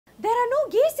there are no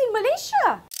gays in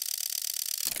Malaysia.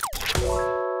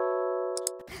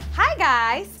 Hi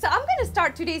guys! So I'm going to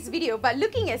start today's video by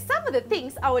looking at some of the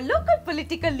things our local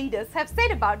political leaders have said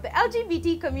about the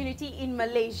LGBT community in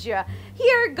Malaysia.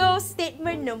 Here goes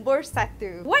statement number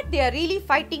 1. What they are really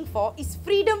fighting for is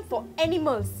freedom for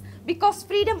animals, because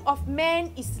freedom of man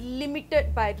is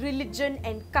limited by religion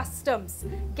and customs.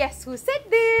 Guess who said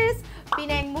this?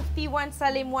 Penang Mufti Wan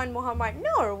Salim Wan Muhammad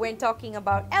Noor when talking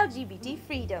about LGBT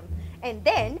freedom. And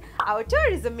then our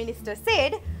tourism minister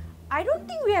said, I don't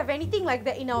think we have anything like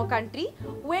that in our country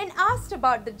when asked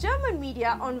about the German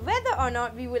media on whether or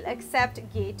not we will accept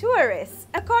gay tourists.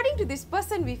 According to this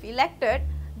person we've elected,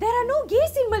 there are no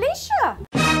gays in Malaysia.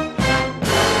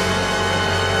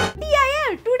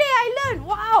 DIL, today I learned,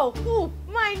 wow,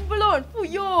 mind blown,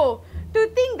 yo, to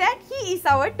think that he is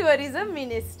our tourism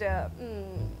minister.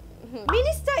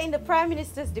 Minister in the Prime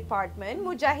Minister's Department,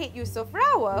 Mujahid Yusof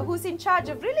Rawa, who's in charge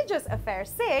of religious affairs,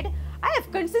 said, I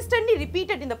have consistently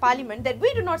repeated in the parliament that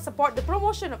we do not support the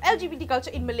promotion of LGBT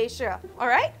culture in Malaysia.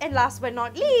 Alright, and last but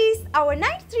not least, our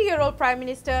 93-year-old Prime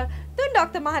Minister, Tun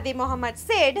Dr. Mahathir Mohamad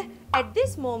said, at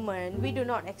this moment, we do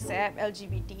not accept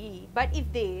LGBT. But if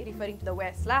they, referring to the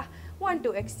West lah, want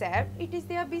to accept, it is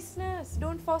their business.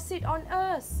 Don't force it on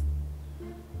us.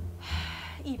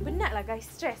 Penat lah guys,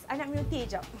 stress. I nak minum teh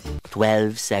jap.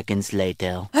 12 seconds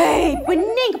later. Hey,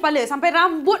 pening kepala sampai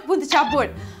rambut pun tercabut.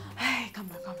 Hey, calm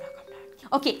down.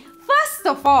 Okay, first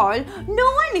of all, no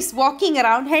one is walking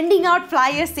around handing out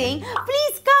flyers saying,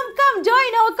 please come,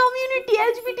 join our community,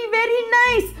 LGBT very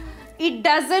nice. It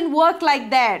doesn't work like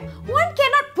that. One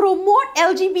cannot promote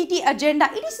LGBT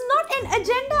agenda. It is not an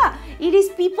agenda. It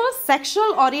is people's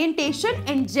sexual orientation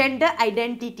and gender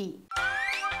identity.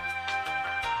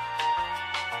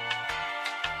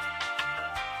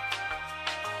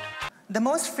 The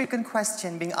most frequent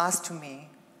question being asked to me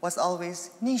was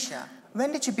always, Nisha,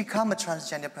 when did you become a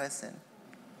transgender person?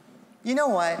 You know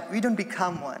what? We don't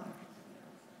become one.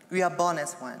 We are born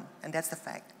as one, and that's the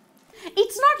fact.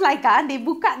 It's not like they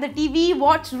book up the TV,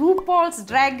 watch RuPaul's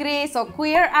Drag Race or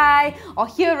Queer Eye, or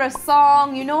hear a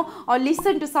song, or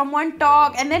listen to someone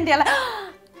talk, and then they're like,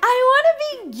 I want to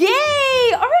be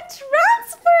gay or a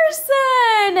trans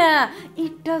person.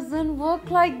 It doesn't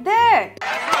work like that.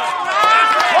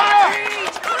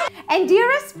 And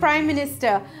dearest Prime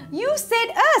Minister, you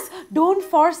said us. Don't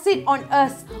force it on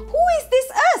us. Who is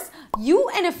this us? You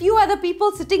and a few other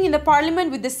people sitting in the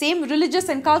parliament with the same religious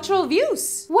and cultural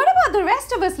views. What about the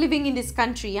rest of us living in this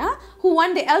country, who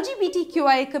want the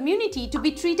LGBTQIA community to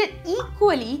be treated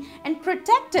equally and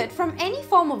protected from any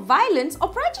form of violence or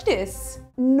prejudice?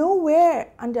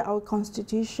 Nowhere under our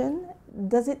constitution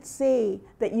does it say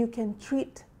that you can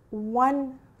treat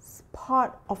one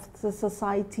part of the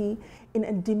society in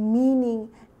a demeaning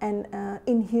and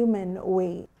inhuman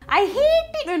way. I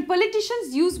hate it when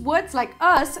politicians use words like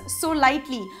us so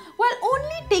lightly, while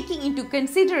only taking into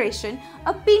consideration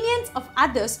opinions of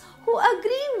others who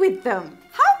agree with them.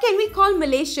 How can we call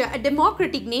Malaysia a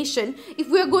democratic nation if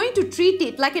we are going to treat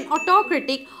it like an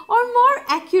autocratic, or more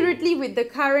accurately with the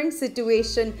current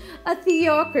situation, a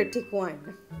theocratic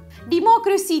one?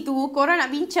 Demokrasi tu korang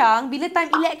nak bincang bila time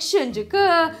election je ke?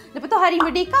 Lepas tu hari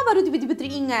merdeka baru tiba-tiba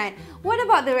teringat. What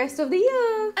about the rest of the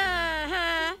year?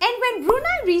 And when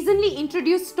Brunei recently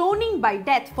introduced stoning by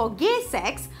death for gay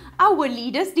sex, our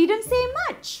leaders didn't say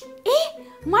much.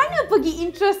 Mana pergi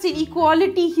interest in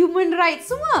equality, human rights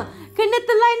semua? Kena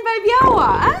terline by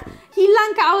biawak,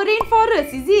 Hilang kat our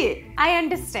rainforest, is it? I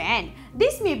understand.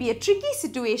 This may be a tricky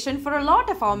situation for a lot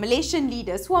of our Malaysian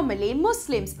leaders who are Malay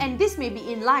Muslims, and this may be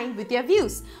in line with their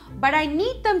views. But I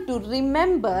need them to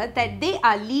remember that they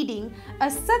are leading a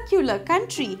secular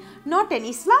country, not an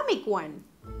Islamic one.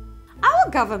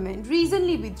 Our government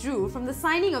recently withdrew from the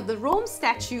signing of the Rome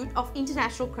Statute of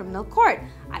International Criminal Court,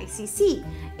 ICC.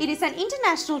 It is an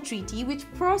international treaty which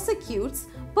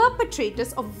prosecutes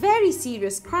perpetrators of very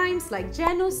serious crimes like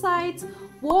genocides,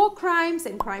 war crimes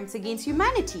and crimes against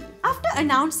humanity. After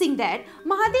announcing that,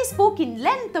 Mahathir spoke in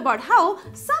length about how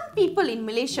some people in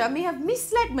Malaysia may have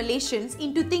misled Malaysians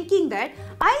into thinking that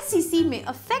ICC may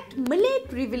affect Malay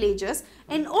privileges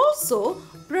and also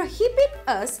prohibit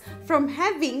us from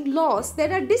having laws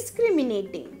that are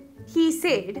discriminating. He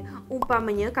said,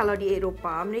 umpamanya kalau di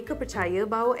Eropah, mereka percaya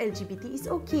bahawa LGBT is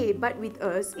okay, but with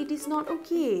us, it is not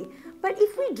okay. But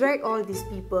if we drag all these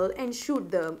people and shoot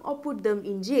them or put them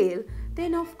in jail,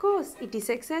 then of course it is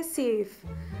excessive.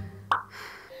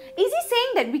 Is he saying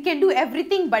saying that we can do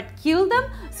everything but kill them,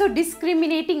 so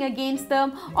discriminating against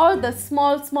them, all the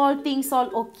small things, all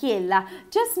okay lah.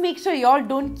 Just make sure you all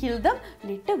don't kill them,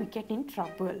 later we get in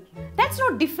trouble. That's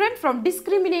no different from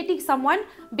discriminating someone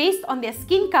based on their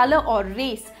skin color or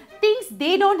race, things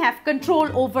they don't have control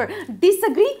over.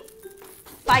 Disagree?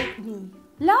 Fight me.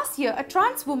 Last year, a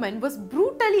trans woman was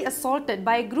brutally assaulted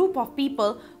by a group of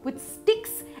people with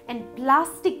sticks and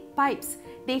plastic pipes.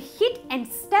 They hit and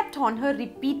stepped on her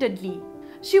repeatedly.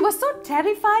 She was so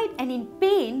terrified and in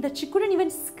pain that she couldn't even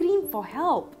scream for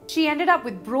help. She ended up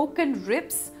with broken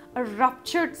ribs, a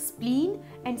ruptured spleen,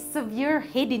 and severe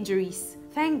head injuries.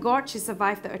 Thank God she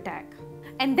survived the attack.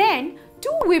 And then,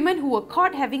 2 women who were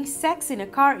caught having sex in a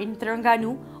car in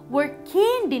Terengganu were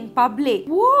caned in public.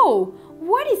 Whoa!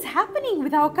 What is happening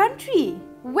with our country?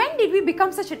 When did we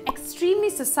become such an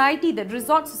extremist society that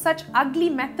resorts to such ugly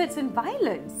methods and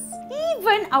violence?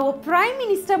 Even our Prime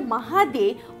Minister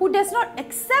Mahathir, who does not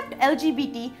accept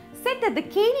LGBT, said that the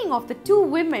caning of the 2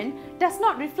 women does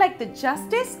not reflect the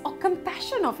justice or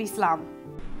compassion of Islam.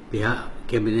 Pihak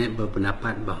Kabinet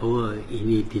berpendapat bahawa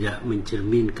ini tidak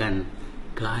mencerminkan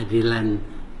keadilan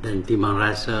dan timbang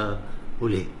rasa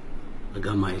oleh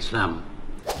agama Islam.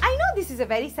 I know this is a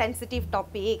very sensitive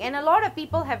topic and a lot of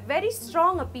people have very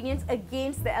strong opinions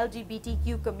against the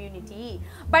LGBTQ community.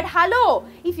 But hello,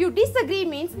 if you disagree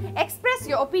means express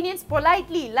your opinions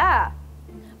politely lah.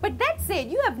 But that said,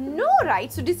 you have no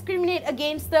rights to discriminate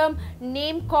against them,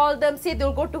 name call them, say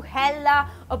they'll go to hell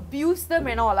lah, abuse them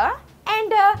and all lah.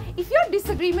 And if your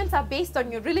disagreements are based on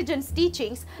your religion's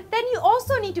teachings, then you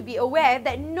also need to be aware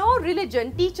that no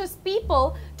religion teaches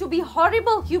people to be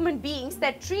horrible human beings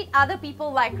that treat other people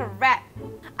like a rat.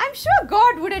 I'm sure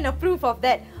God wouldn't approve of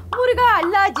that. Muruga,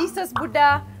 Allah, Jesus,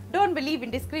 Buddha, don't believe in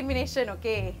discrimination,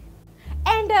 okay?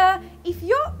 And if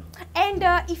your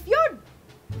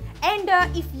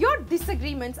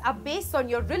disagreements are based on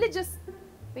your religion's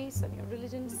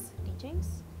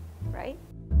teachings, right?